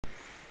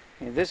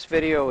This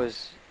video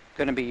is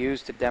going to be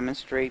used to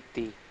demonstrate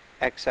the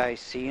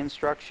XIC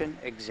instruction,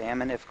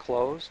 examine if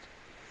closed.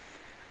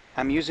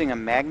 I'm using a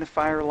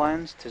magnifier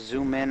lens to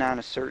zoom in on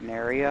a certain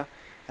area,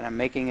 and I'm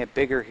making it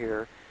bigger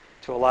here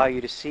to allow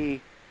you to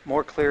see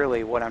more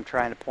clearly what I'm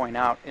trying to point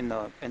out in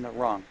the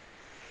rung.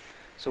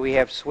 So we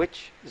have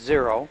switch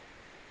 0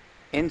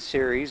 in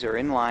series or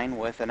in line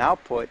with an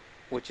output,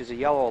 which is a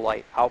yellow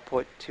light,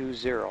 output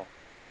 20.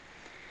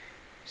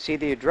 See,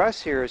 the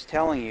address here is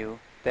telling you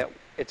that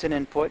it's an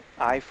input,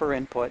 I for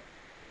input,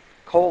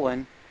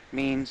 colon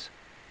means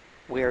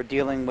we are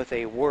dealing with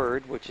a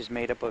word which is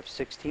made up of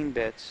 16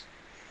 bits,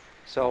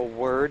 so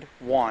word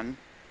 1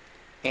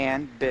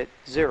 and bit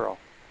 0.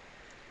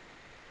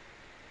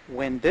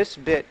 When this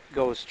bit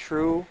goes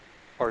true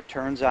or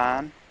turns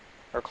on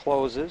or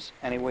closes,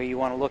 any way you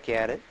want to look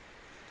at it,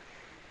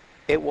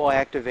 it will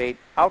activate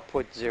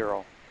output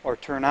 0 or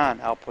turn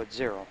on output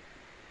 0.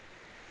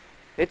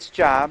 Its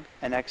job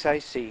in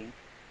XIC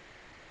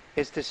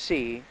is to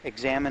see,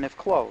 examine if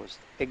closed.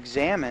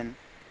 Examine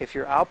if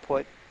your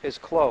output is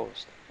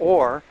closed,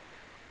 or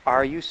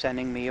are you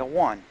sending me a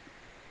 1?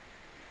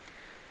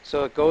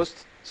 So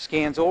it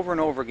scans over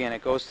and over again.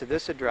 It goes to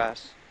this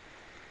address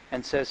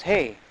and says,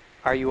 hey,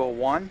 are you a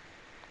 1?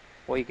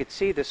 Well, you can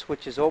see the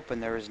switch is open.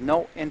 There is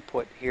no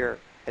input here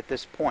at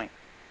this point.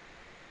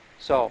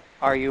 So,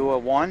 are you a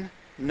 1?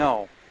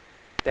 No.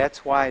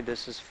 That's why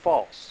this is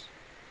false.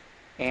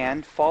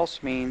 And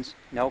false means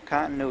no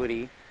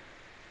continuity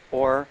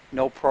or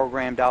no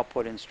programmed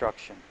output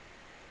instruction.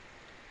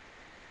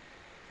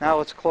 Now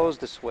let's close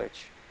the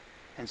switch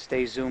and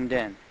stay zoomed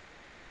in.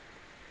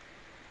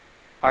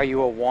 Are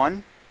you a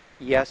 1?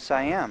 Yes,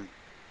 I am.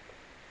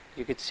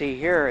 You can see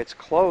here it's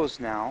closed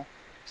now,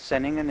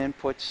 sending an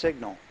input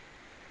signal.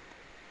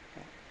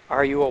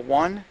 Are you a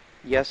 1?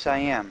 Yes, I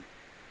am.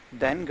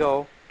 Then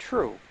go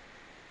true.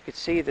 You can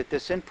see that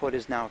this input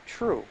is now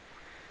true,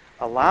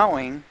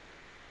 allowing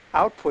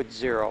output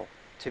 0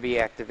 to be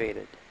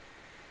activated.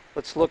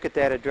 Let's look at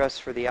that address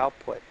for the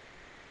output.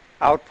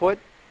 Output,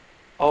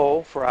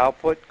 O for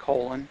output,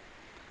 colon,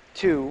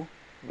 2,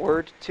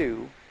 word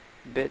 2,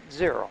 bit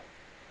 0.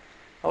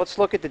 Now let's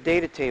look at the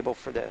data table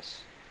for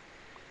this.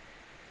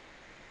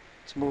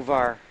 Let's move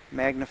our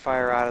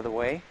magnifier out of the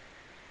way.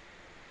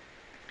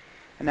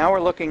 And now we're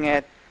looking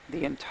at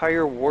the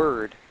entire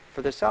word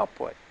for this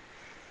output.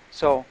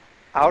 So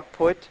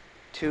output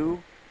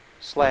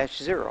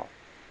 2/0,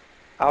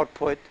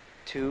 output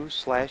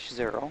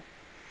 2/0,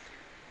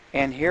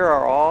 and here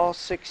are all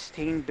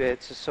 16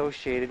 bits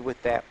associated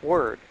with that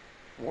word,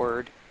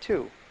 word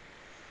 2.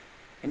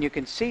 And you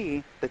can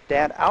see that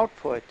that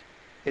output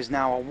is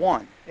now a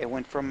 1. It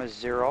went from a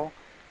 0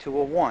 to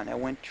a 1. It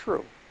went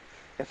true.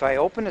 If I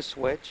open a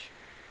switch,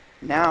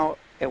 now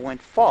it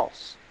went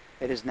false.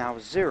 It is now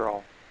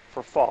 0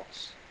 for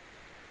false.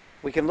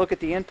 We can look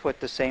at the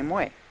input the same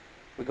way.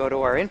 We go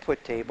to our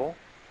input table.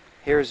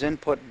 Here's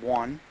input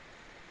 1,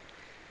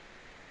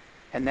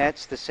 and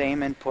that's the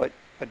same input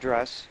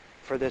address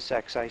for this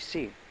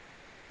XIC.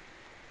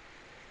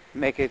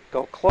 Make it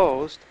go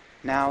closed.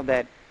 Now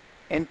that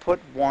input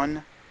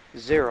 1,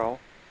 0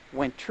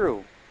 went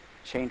true,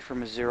 changed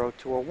from a 0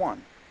 to a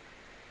 1,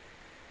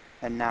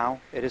 and now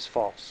it is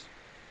false,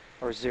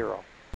 or 0.